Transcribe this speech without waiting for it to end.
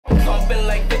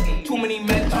many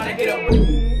men trying to get up.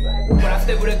 But I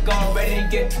stay with a gun, ready to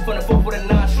get from the 4 with a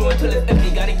 9, show until it's empty.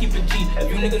 Gotta keep it G. If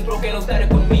you niggas broke, ain't no static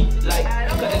with me. Like,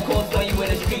 cause it costs when you in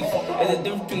the streets. There's a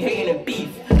difference between hating and beef.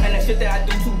 And the shit that I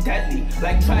do too deadly,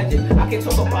 like tragic. I can't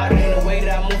talk about it in a way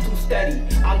that I move too steady.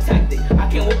 I'm tactic, I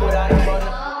can't whip without a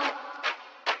runner.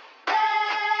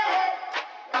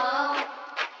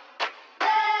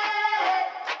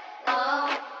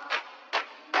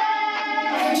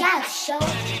 Show.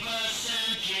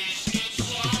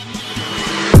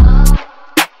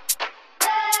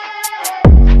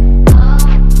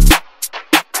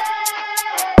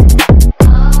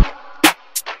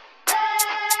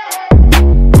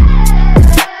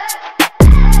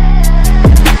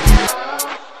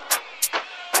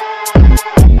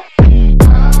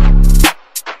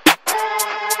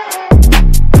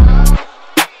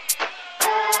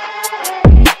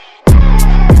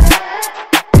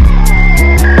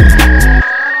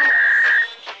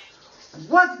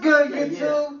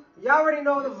 Y'all already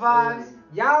know the vibes.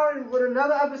 Y'all already with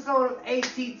another episode of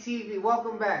ATTV.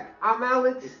 Welcome back. I'm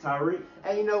Alex. It's Tyreek.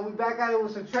 And you know, we back at it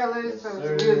with some trailers, Yes, some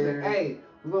sir. music. Hey,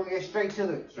 we're gonna get straight to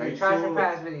it. Straight Try to some it.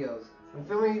 past videos. You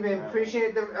feel me? You been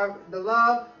appreciate the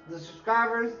love, the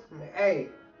subscribers. Hey,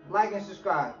 like and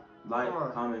subscribe. Like,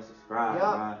 comment, subscribe.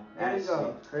 Yup. There we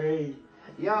go. Shit crazy.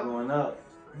 Yup. Going up.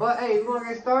 But hey, we're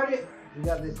gonna get started. We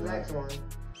got this next one.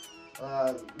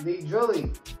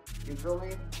 Drilly. You feel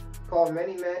me? Called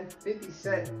Many Men, 50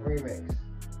 Cent remix.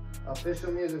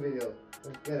 Official music video.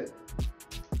 Let's get it.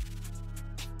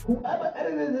 Whoever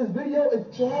edited this video is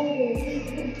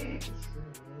trash.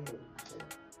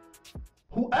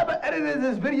 Whoever edited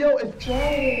this video is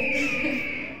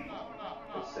trash.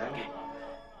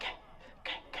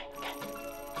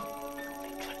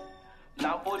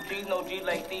 Now 4 G's, no G's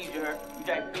like these, you heard? You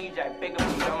jack B, jack bigger,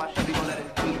 you got my shit, we gon' let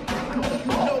it be.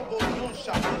 No, boy, you don't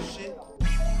shop this shit.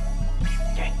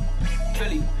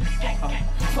 Drilly,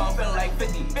 so I'm feeling like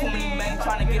 50. Too many men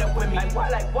trying to get up with me. Like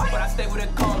what? But I stay with a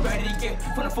gun, ready to get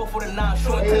from the 4 with a 9,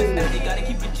 show until it's empty. Gotta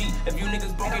keep it G. If you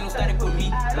niggas broke, ain't no static with me.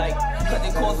 Like, cause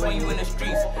it costs when you in the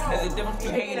streets. There's a difference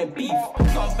between hating and beef.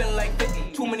 So I'm feeling like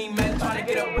 50. Too many men trying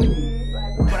to get up with me.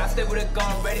 But I stay with a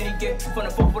gun, ready to get from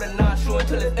the 4 with a 9, show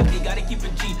until it's empty. Gotta keep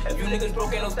it G. If you niggas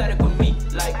broke, ain't no static with me.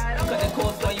 Like, cause it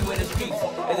costs when you in the streets.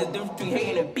 There's a difference between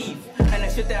hating and beef. And the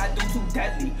shit that I do too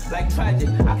deadly, like tragic.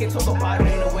 I can't talk about it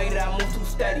in a way that I move too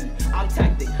steady. I'm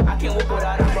tactic, I can't whip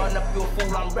without a run up, you a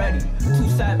fool, I'm ready. Too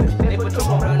savage, they put your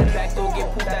phone around the back door, get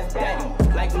pooped, that's daddy.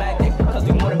 Like magic, cause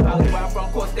we more about where I'm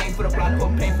from, court staying for the block,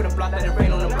 court paying for the block, that it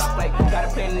rain on the block. Like, got a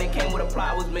plan and it came with a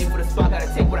plot, was made for the spot, gotta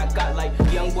take what I got. Like,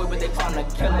 young boy, but they trying to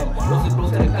kill him. Roses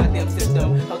bros to the goddamn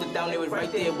system, held it down, they was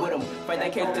right there with him. Fight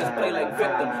that can't just play like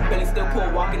victim. Billy still pull,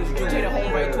 walk in the street, take it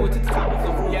home right to it to the top of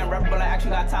the roof. Yeah, I'm rapping, but I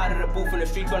actually got tired of the booth in the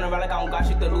streets, running around like I don't got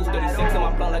shit to lose. 36 in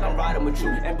my blunt like I'm riding with you.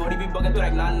 And Brody be bugging through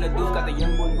like 9 in the deuce. Got the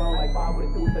young boy running like 5 with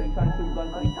a 2, so he trying to shoot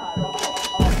guns, but he tired of it.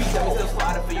 Tell me still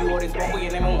sliding for you, all this smoke with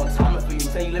your name, I'm on timing for you.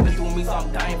 Say you living through me, so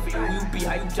I'm dying for you. Who you be,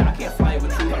 how you job, I can't fly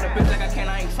with you. Turn a bitch like I can,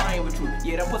 I ain't trying with you.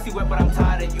 Yeah, that pussy wet, but I'm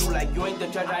tired of you. Like, you ain't the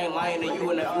judge, I ain't lying to you.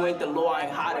 And if you ain't the law, I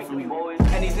ain't hiding from you.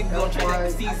 And these niggas gon' change like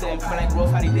the season. Feel like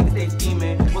Rose, how these niggas stay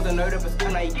scheming. Was a nerd up in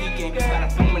school, now he geeking.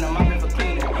 Got a film and I'm out here for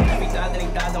cleaning. If he dies, then he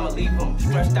dies, I'ma leave him.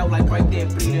 Stretched out like right there,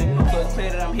 bleeding. So it's clear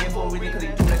that I'm here for a reason, cause he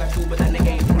do like I shoot, but that nigga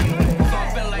ain't breathing. So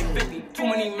I'm feeling like 50. Too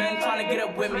many men trying to get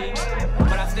up with me.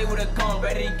 But I stay with a gun,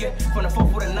 ready to get from the 4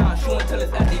 with a 9, show until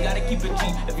it's empty. Gotta keep it G.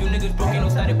 If you niggas broke, ain't no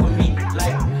static with me.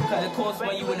 Like, cause it costs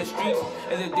when you in the streets.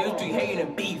 There's a difference between hating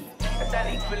and beef. If that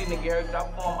ain't really nigga, you heard?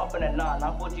 Drop form up in a 9.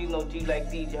 Not 4 G's, no G's like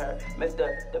these, you heard? Mr.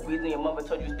 The reason your mother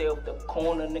told you stay off the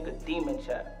corner, nigga, demon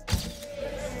chat.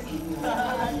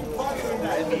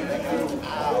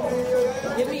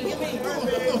 Give me. You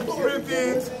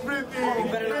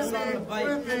better not start on the bike.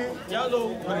 Yellow.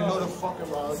 You already know the fucking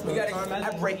rules. We gotta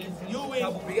get breaking.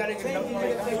 We gotta get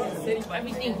enough.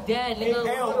 Everything dead, nigga.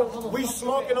 Hey, we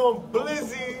smoking on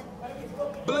Blizzy.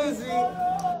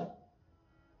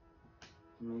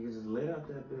 Niggas is lit out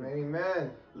there, bitch. Many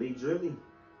Men. Lee Drilly.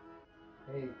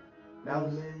 Hey, that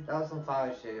was some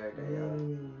fire shit right there,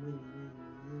 yo.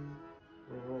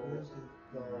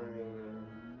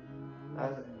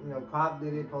 You know, Pop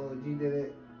did it, Polo G did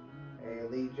it, and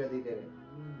Lee Drilly did it.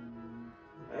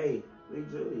 Hey, Lee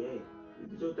Drilly, hey. You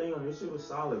did your thing on this shit was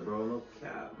solid, bro. No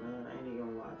cap, man. I ain't even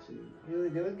gonna lie to you.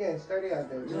 They was getting sturdy out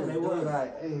there, too. Yeah, they was.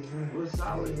 Like, hey, it was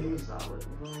solid. It was solid.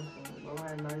 You know what I'm saying? Bro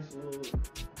had nice little,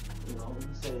 you know, you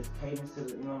say it's cadence to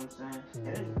the, you know what I'm saying?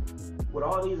 And with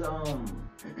all these,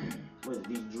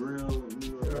 these drill,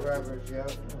 rappers, yeah.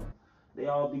 They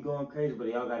all be going crazy, but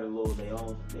they all got a little, their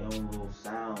own little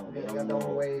sound. They got their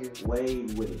own wave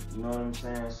with it. You know what I'm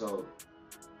saying? So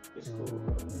It's cool,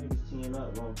 bro. Niggas teeing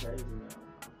up, going crazy now.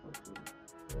 I fuck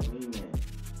with it. Me, man.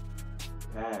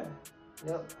 Pass.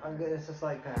 Yep, I'm good. It's just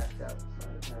like pass, though.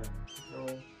 It's like pass. You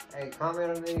know? Hey,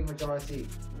 comment on any what y'all see.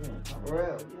 Yeah, For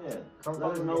real. Yeah. Come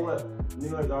Let us know what New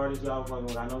York artists y'all fucking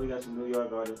with. I know we got some New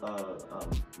York artists,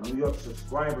 New York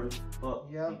subscribers.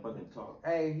 Fuck, can't fucking talk.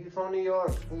 Hey, you from New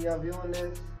York and y'all viewing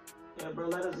this? Yeah, bro,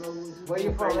 let us know where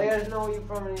you from. Let us know where you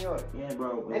from in New York. Yeah,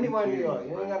 bro. Anywhere in New York.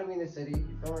 You ain't gotta be in the city.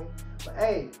 You feel me? But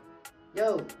hey,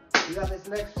 yo, you got this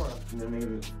next one. Yeah, maybe.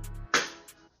 You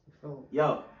feel me?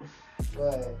 Yo. Go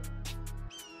ahead.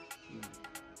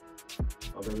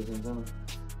 Oh, Baby Santana.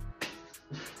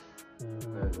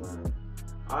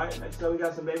 Alright, next up we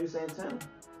got some Baby Santana.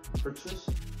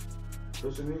 Patricia.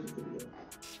 Patricia music video.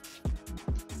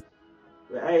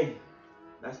 But hey,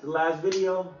 that's the last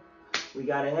video. We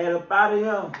gotta head up out of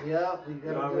here. Yep, we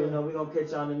gotta you already know we're gonna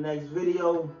catch y'all in the next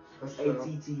video. Sure.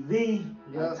 ATTV.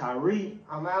 Yep. I'm Tyree.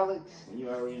 I'm Alex. And you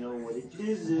already know what it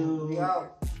is. We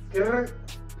out. Get it.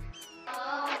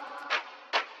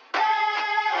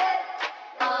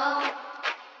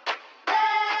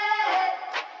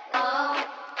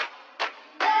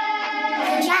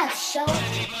 Show.